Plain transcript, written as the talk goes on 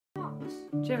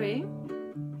Joey?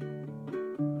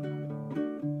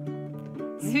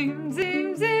 Zoom,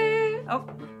 zoom, zoom. Oh,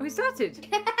 we started.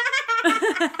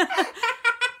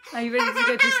 Are you ready to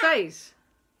go to space?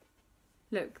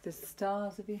 Look, the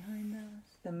stars are behind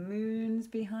us. The moon's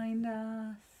behind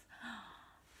us.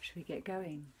 Should we get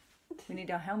going? We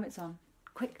need our helmets on.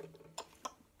 Quick.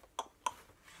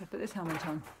 I'll put this helmet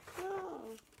on.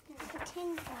 Oh, it's a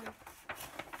tin one.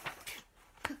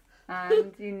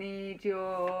 And you need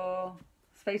your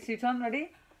spacesuit on,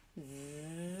 ready?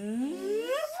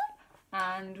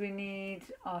 And we need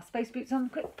our space boots on.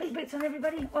 Quick, put your boots on,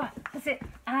 everybody. Oh, that's it.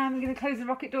 And we're going to close the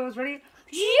rocket doors, ready?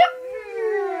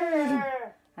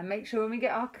 And make sure when we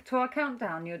get to our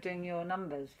countdown, you're doing your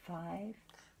numbers. 5,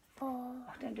 4. Oh,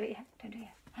 don't do it yet. Don't do it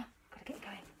yet. Gotta get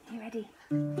going. Are you ready?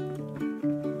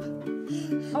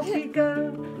 Off we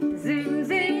go. Zoom,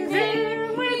 zoom,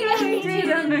 zoom. We're going to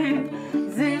the moon.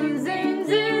 Zoom, zoom,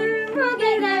 zoom. We'll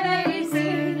get there very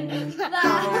soon.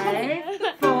 5,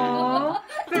 4,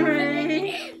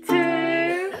 3,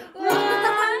 2,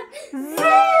 1. Zoom!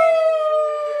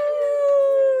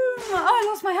 Oh, I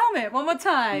lost my helmet. One more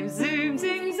time. Zoom,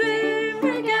 zoom, zoom.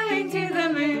 We're going to the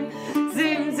moon.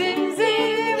 Zoom, zoom,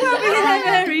 zoom. We'll be there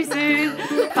very soon.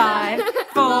 5,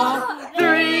 4,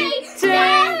 3, 2,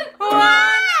 1.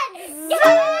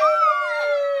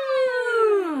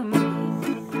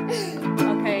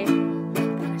 Okay,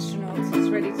 astronauts, it's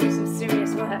ready to do some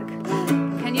serious work.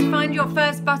 Can you find your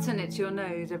first button? It's your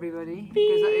nose, everybody.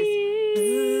 It goes like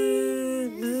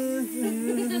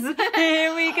this.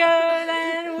 Here we go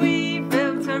then. We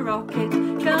built a rocket,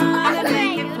 gonna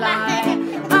make it fly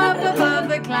up above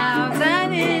the clouds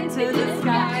and into the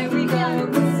sky. We go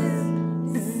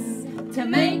to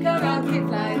make a rocket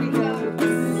fly. We go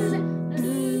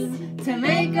to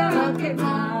make a rocket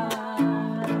fly.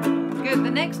 Good.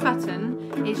 The next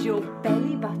button is your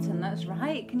belly button. That's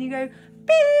right. Can you go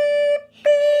beep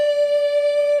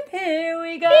beep? Here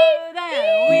we go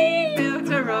then. We built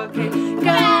a rocket,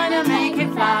 gonna make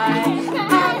it fly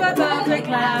up above the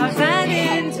clouds and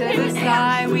into the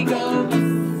sky. We go beep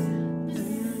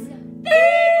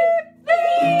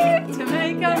beep to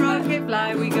make a rocket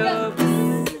fly. We go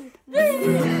beep beep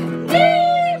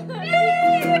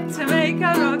to make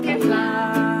a rocket fly.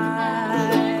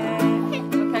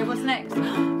 Okay, what's next?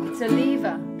 It's a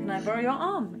lever. Can I borrow your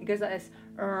arm? It goes like this.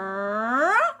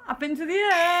 Up into the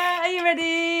air. Are you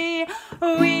ready?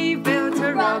 We built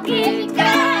a rocket,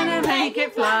 gonna make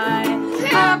it fly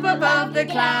up above the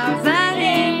clouds and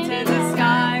into the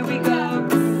sky. We go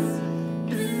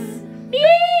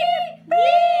beep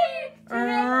beep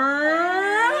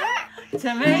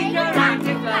to make a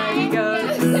rocket fly. We go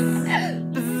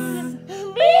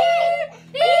beep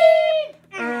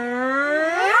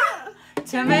beep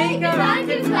to make a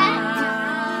rocket fly.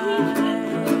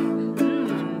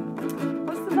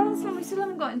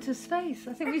 Into space.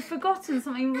 I think we've forgotten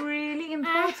something really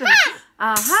important.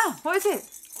 Aha! What is it?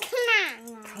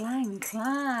 Clang. Clang,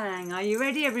 clang. Are you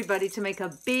ready, everybody, to make a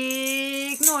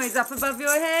big noise up above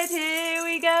your head? Here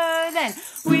we go then.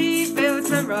 We built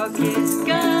a rocket,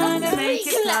 gonna make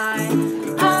it fly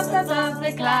up above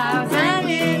the clouds and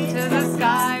into the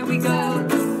sky. We go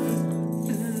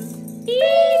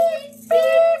beep,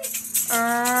 beep.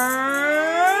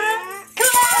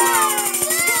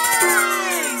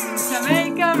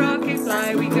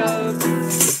 Fly, we go beep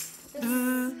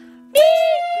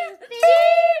beep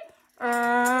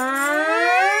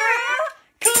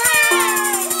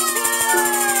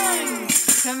clang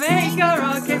to make a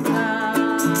rocket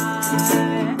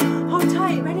fly. Hold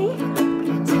tight, ready? 10,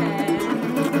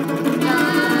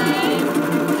 9,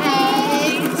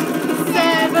 8,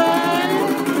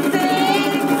 7,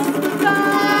 6,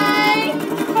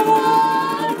 5,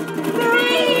 4,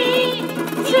 3,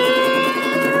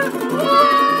 2,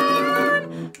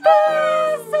 1.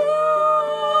 Buzz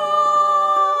off!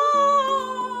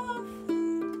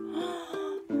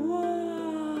 Whoa!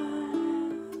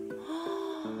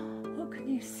 What can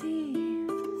you see?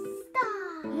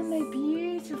 Stars. Aren't they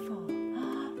beautiful?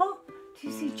 Oh, do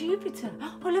you see Jupiter?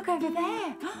 Oh, look over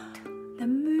there. The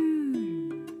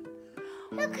moon.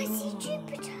 Look, I see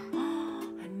Jupiter.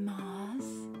 And Mars.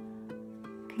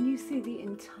 Can you see the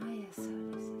entire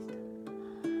solar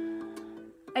system?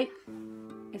 Hey,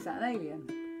 is that an alien?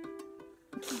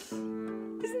 It's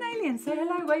an alien. Say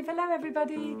hello. Wave hello,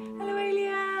 everybody. Hello,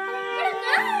 alien.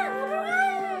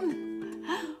 I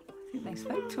think they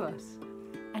spoke to us.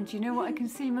 And do you know what I can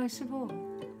see most of all?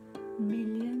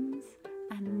 Millions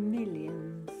and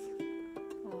millions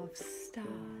of stars.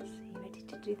 Are you ready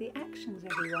to do the actions,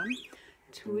 everyone?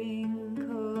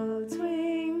 Twinkle,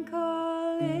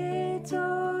 twinkle,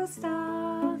 little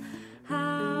star,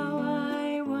 how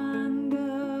I wonder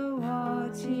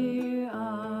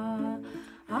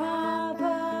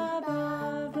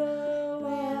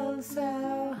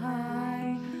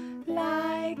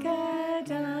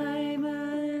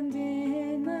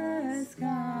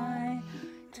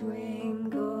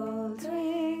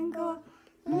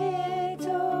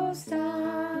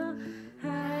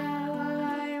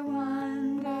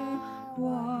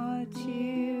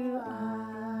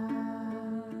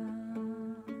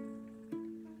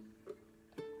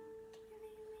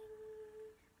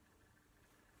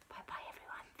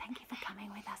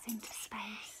coming with us into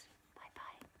space.